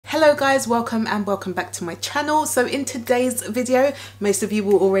Hello guys, welcome back to my channel. So in today's video, most of you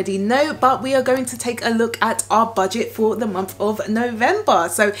will already know, but we are going to take a look at our budget for the month of November.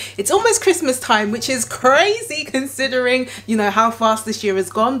 So it's almost Christmas time, which is crazy considering, you know, how fast this year has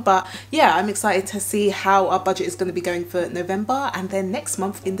gone. But yeah, I'm excited to see how our budget is going to be going for November and then next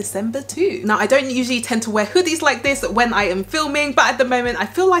month in December too. Now, I don't usually tend to wear hoodies like this when I am filming, but at the moment I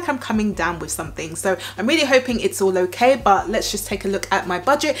feel like I'm coming down with something. So I'm really hoping it's all okay, but let's just take a look at my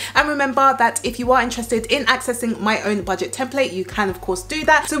budget. And remember that if you are interested in accessing my own budget template, you can of course do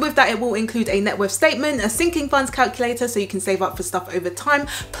that. So with that, it will include a net worth statement, a sinking funds calculator so you can save up for stuff over time,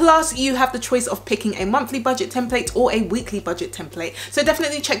 plus you have the choice of picking a monthly budget template or a weekly budget template. So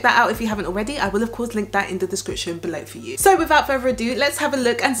definitely check that out if you haven't already. I will of course link that in the description below for you. So without further ado, let's have a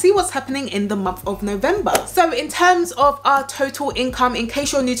look and see what's happening in the month of November. So in terms of our total income, in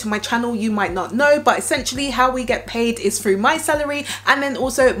case you're new to my channel, you might not know, but essentially how we get paid is through my salary and then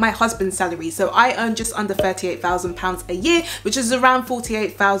also my husband's salary. So I earn just under £38,000 a year, which is around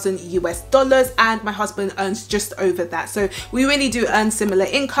 48,000 US dollars, and my husband earns just over that. So we really do earn similar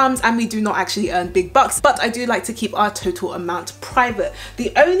incomes and we do not actually earn big bucks, but I do like to keep our total amount private.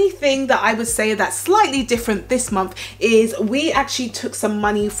 The only thing that I would say that's slightly different this month is we actually took some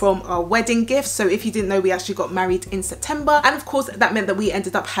money from our wedding gift. So if you didn't know, we actually got married in September, and of course that meant that we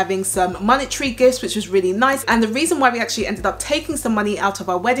ended up having some monetary gifts, which was really nice. And the reason why we actually ended up taking some money out of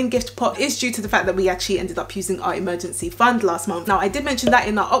our wedding gift pot is due to the fact that we actually ended up using our emergency fund last month. Now, I did mention that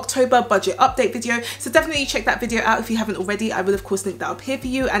in our October budget update video, so definitely check that video out if you haven't already. I will of course link that up here for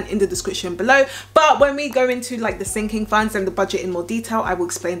you and in the description below. But when we go into like the sinking funds and the budget in more detail, I will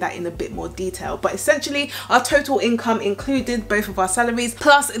explain that in a bit more detail. But essentially our total income included both of our salaries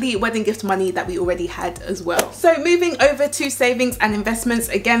plus the wedding gift money that we already had as well. So moving over to savings and investments,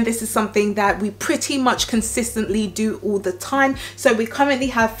 again, this is something that we pretty much consistently do all the time. So we currently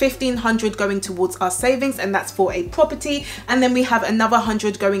have 1,500 going towards our savings, and that's for a property, and then we have another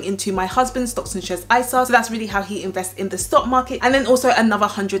 100 going into my husband's stocks and shares ISA, so that's really how he invests in the stock market, and then also another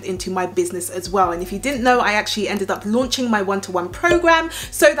 100 into my business as well. And if you didn't know, I actually ended up launching my one-to-one program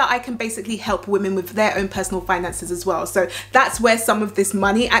so that I can basically help women with their own personal finances as well. So that's where some of this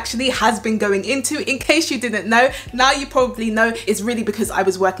money actually has been going into. In case you didn't know, now you probably know, it's really because I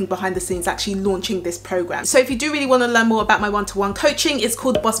was working behind the scenes actually launching this program. So if you do really want to learn more about my one-to-one coaching, it's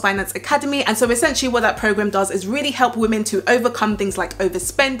called Boss Finance Academy. And so essentially what that program does is really help women to overcome things like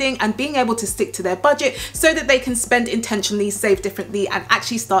overspending and being able to stick to their budget so that they can spend intentionally, save differently, and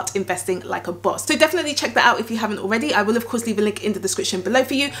actually start investing like a boss. So definitely check that out if you haven't already. I will of course leave a link in the description below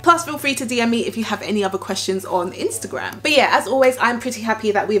for you. Plus feel free to DM me if you have any other questions on Instagram. But yeah, as always, I'm pretty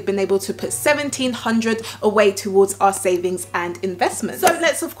happy that we've been able to put 1,700 away towards our savings and investments. So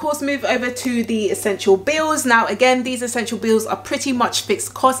let's of course move over to the essential bills. Now again, these essential bills are pretty much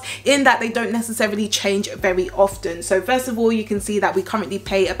fixed costs in that they don't necessarily change very often. So first of all, you can see that we currently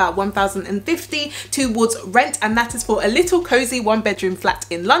pay about 1,050 towards rent, and that is for a little cozy one-bedroom flat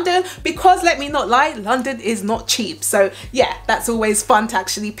in London, because let me not lie, London is not cheap. So yeah, that's always fun to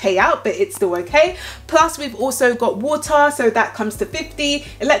actually pay out, but it's still okay. Plus we've also got water, so that comes to 50,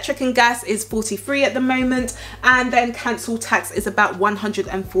 electric and gas is 43 at the moment, and then council tax is about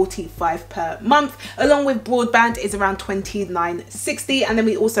 145 per month, along with broadband is around 29.60, and then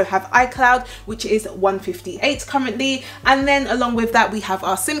we also have iCloud, which is 158 currently, and then along with that we have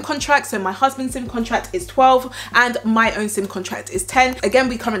our SIM contract. So my husband's SIM contract is 12 and my own SIM contract is 10. Again,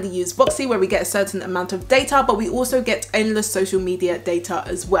 we currently use Voxy where we get a certain amount of data, but we also get endless social media data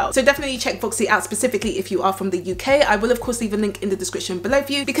as well. So definitely check Voxy out specifically if you are from the UK. I will of course leave a link in the description below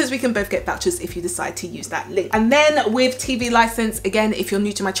for you because we can both get vouchers if you decide to use that link. And then with TV license, again, if you're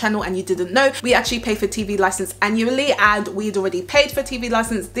new to my channel and you didn't know, we actually pay for TV license annually, and we'd already paid for TV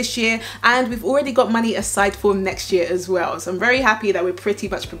license this year, and we've already got money aside for next year as well. So I'm very happy that we're pretty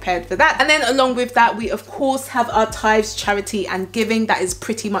much prepared for that. And then along with that, we of course have our tithes, charity and giving that is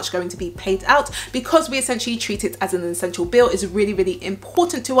pretty much going to be paid out because we essentially treat it as an essential bill. Is really, really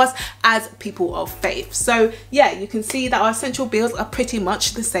important to us as people of faith. So yeah, you can see that our essential bills are pretty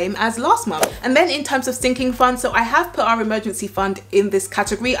much the same as last month. And then in terms of sinking funds, so I have put our emergency fund in this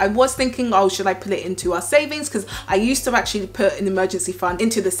category. I was thinking, oh, should I put it into our savings? Because I used to actually put an emergency fund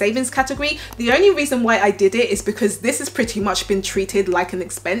into the savings category. The only reason why I did it is because this has pretty much been treated like an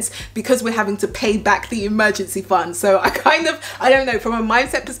expense because we're having to pay back the emergency fund. So I don't know, from a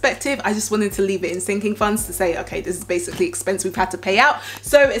mindset perspective, I just wanted to leave it in sinking funds to say, okay, this is basically expense we've had to pay out.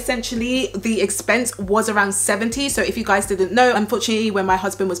 So essentially the expense was around 70. So if you guys didn't know, unfortunately when my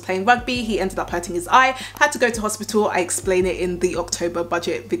husband was playing rugby, he ended up hurting his eye, had to go to hospital. I explain it in the October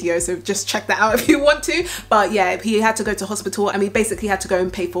budget video, so just check that out if you want to. But yeah, he had to go to hospital and we basically basically had to go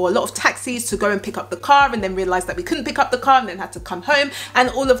and pay for a lot of taxis to go and pick up the car, and then realized that we couldn't pick up the car and then had to come home and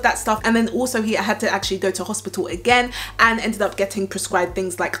all of that stuff. And then also he had to actually go to hospital again and ended up getting prescribed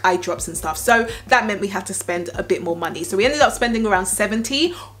things like eye drops and stuff. So that meant we had to spend a bit more money. So we ended up spending around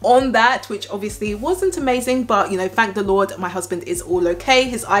 70 on that, which obviously wasn't amazing, but you know, thank the Lord, my husband is all okay,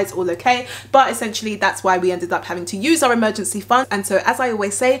 his eye's all okay. But essentially that's why we ended up having to use our emergency fund. And so, as I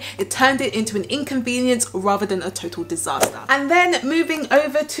always say, it turned it into an inconvenience rather than a total disaster. And then moving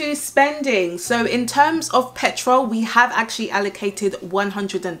over to spending. So in terms of petrol, we have actually allocated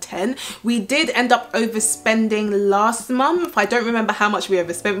 110. We did end up overspending last month. I don't remember how much we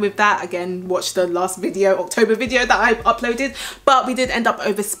overspent with that. Again, watch the last video, October video that I uploaded, but we did end up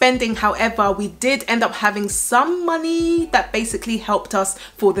overspending. However, we did end up having some money that basically helped us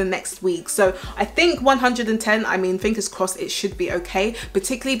for the next week. So I think 110, I mean, fingers crossed it should be okay,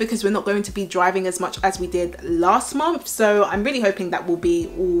 particularly because we're not going to be driving as much as we did last month. So I'm really hoping that will be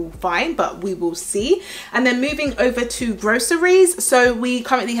all fine, but we will see. And then moving over to groceries. So we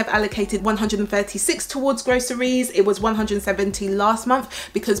currently have allocated 136 towards groceries. It was 170 last month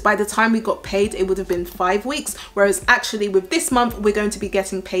because by the time we got paid, it would have been 5 weeks. Whereas actually with this month, we're going to be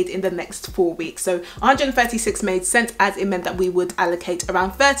getting paid in the next 4 weeks. So 136 made sense, as it meant that we would allocate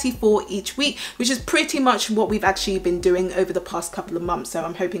around 34 each week, which is pretty much what we've actually been doing over the past couple of months. So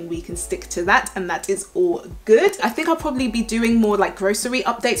I'm hoping we can stick to that, and that is all good. I think I'll probably be doing more like grocery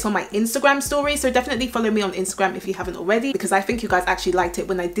updates on my Instagram story. So definitely follow me on Instagram if you haven't already, because I think you guys actually liked it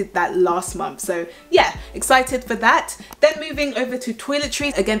when I did that last month. So yeah, excited for that. Then moving over to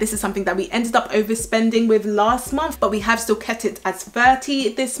toiletries. Again, this is something that we ended up overspending with last month, but we have still kept it as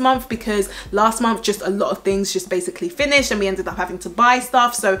 30 this month because last month just a lot of things just basically finished and we ended up having to buy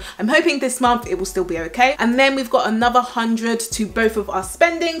stuff. So I'm hoping this month it will still be okay. And then we've got another 100 to both of our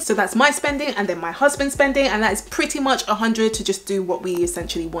spending. So that's my spending and then my husband's spending, and that is pretty much 100 to just do what we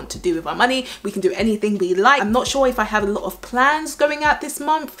essentially want to do with our money. We can do anything we like. I'm not sure if I have a lot of plans going out this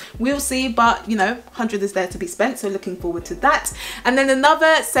month. We'll see, but you know, 100 is there to be spent, so looking forward to that. And then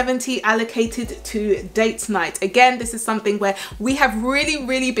another 70 allocated to date night. Again, this is something where we have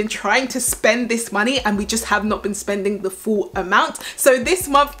really been trying to spend this money and we just have not been spending the full amount. So this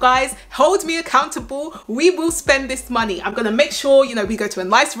month, guys, hold me accountable. We will spend this money. I'm gonna make sure, you know, we go to a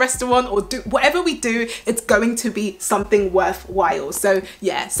nice restaurant or do whatever we do, it's going to be something worthwhile. So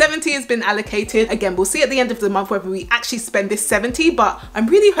yeah, 70 has been allocated. Again, we'll see at the end of the month whether we actually spend this 70, but I'm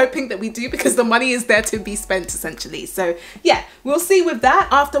really hoping that we do because the money is there to be spent essentially. So yeah, we'll see with that.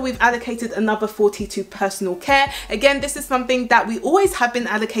 After we've allocated another 40 to personal care. Again, this is something that we always have been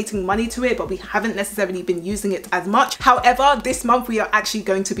allocating money to it, but we haven't necessarily been using it as much. However, this month we are actually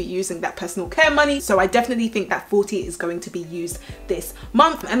going to be using that personal care money. So I definitely think that 40 is going to be used this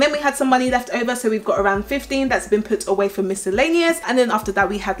month. And then we had some money left over. So we've got around 15 that's been put away for miscellaneous. And then after that,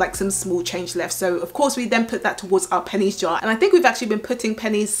 we had like some small change left. So of course we then put that towards our pennies jar. And I think we've actually been putting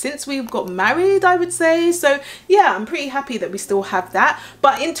pennies since we've got married, I would say. So yeah, I'm pretty happy that we still have that.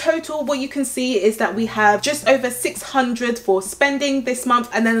 But in total, what you can see is that we have just over 600 for spending this month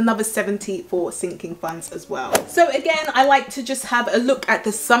and then another 70 for sinking funds as well. So again, I like to just have a look at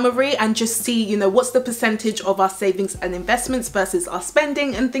the summary and just see, you know, what's the percentage of our savings and investments versus our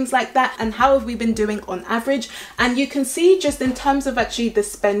spending and things like that, and how have we been doing on average. And you can see just in terms of actually the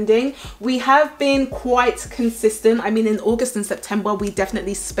spending, we have been quite consistent. I mean, in August and September, we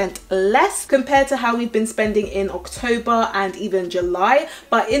definitely spent less compared to how we've been spending in October and even July.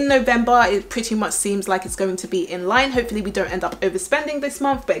 But in November, it pretty much seems like it's going to be in line. Hopefully we don't end up overspending this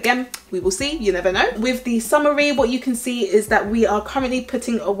month, but again, we will see, you never know. With the summary, what you can see is that we are currently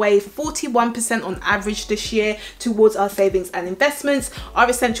putting away 41% on average this year towards our savings and investments. Our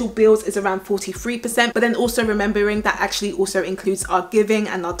essential bills is around 43%, but then also remembering that actually also includes our giving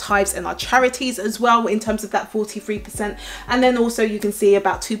and our tithes and our charities as well in terms of that 43%. And then also you can see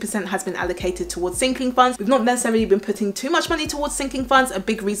about 2% has been allocated towards sinking funds. We've not necessarily been putting too much money towards sinking funds. A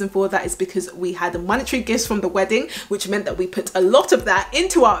big reason for that is because we had monetary gifts from the wedding, which meant that we put a lot of that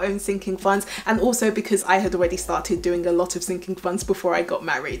into our own sinking funds, and also because I had already started doing a lot of sinking funds before I got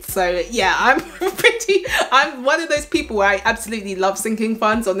married. So yeah, I'm one of those people where I absolutely love sinking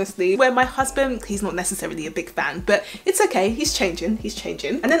funds, honestly. Where my husband, he's not necessarily a big fan, but it's okay, he's changing.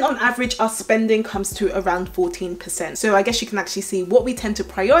 And then on average, our spending comes to around 14%. So I guess you can actually see what we tend to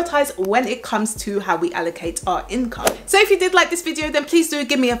prioritize when it comes to how we allocate our income. So if you did like this video, then please do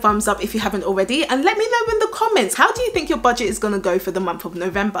give me a thumbs up if you haven't already, and let me know in the comments, how do you think your budget is going to go for the month of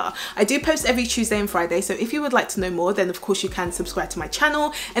November? I do post every Tuesday and Friday, so if you would like to know more, then of course you can subscribe to my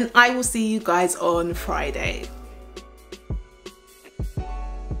channel, and I will see you guys on Friday.